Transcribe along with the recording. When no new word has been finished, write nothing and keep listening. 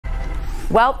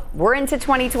Well, we're into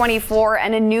 2024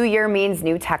 and a new year means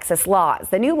new Texas laws.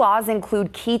 The new laws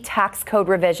include key tax code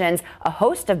revisions, a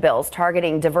host of bills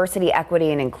targeting diversity,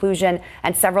 equity, and inclusion,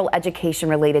 and several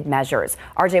education-related measures.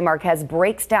 RJ Marquez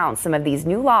breaks down some of these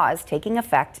new laws taking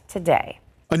effect today.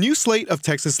 A new slate of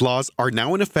Texas laws are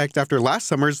now in effect after last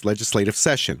summer's legislative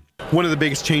session. One of the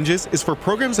biggest changes is for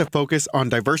programs that focus on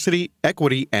diversity,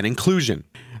 equity, and inclusion.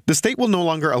 The state will no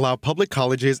longer allow public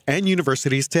colleges and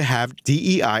universities to have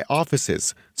DEI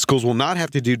offices. Schools will not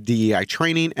have to do DEI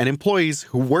training, and employees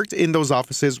who worked in those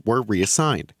offices were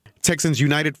reassigned. Texans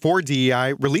United for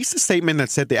DEI released a statement that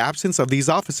said the absence of these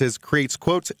offices creates,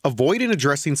 quote, a void in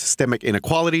addressing systemic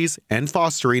inequalities and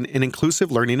fostering an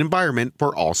inclusive learning environment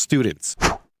for all students.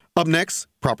 Up next,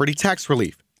 property tax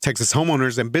relief. Texas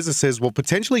homeowners and businesses will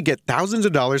potentially get thousands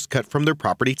of dollars cut from their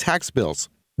property tax bills.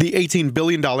 The $18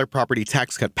 billion property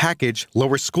tax cut package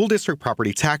lowers school district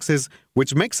property taxes,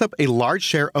 which makes up a large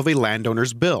share of a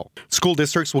landowner's bill. School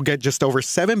districts will get just over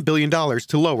 $7 billion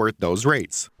to lower those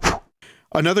rates.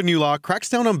 Another new law cracks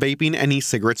down on vaping and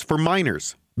e-cigarettes for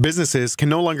minors. Businesses can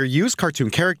no longer use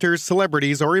cartoon characters,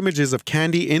 celebrities, or images of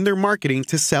candy in their marketing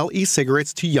to sell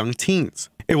e-cigarettes to young teens.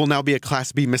 It will now be a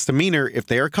Class B misdemeanor if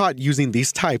they are caught using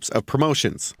these types of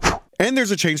promotions. And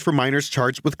there's a change for minors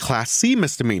charged with Class C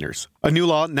misdemeanors. A new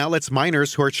law now lets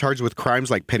minors who are charged with crimes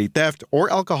like petty theft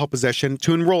or alcohol possession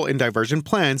to enroll in diversion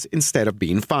plans instead of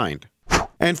being fined.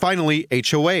 And finally,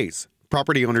 HOAs.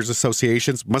 Property owners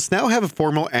associations must now have a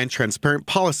formal and transparent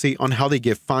policy on how they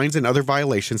give fines and other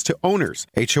violations to owners.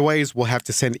 HOAs will have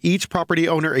to send each property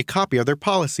owner a copy of their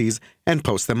policies and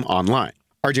post them online.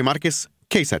 RJ Marquez,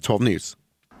 KSAT 12 News.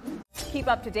 Keep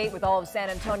up to date with all of San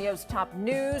Antonio's top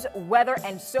news, weather,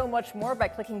 and so much more by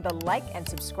clicking the like and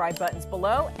subscribe buttons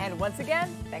below. And once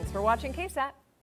again, thanks for watching KSAT.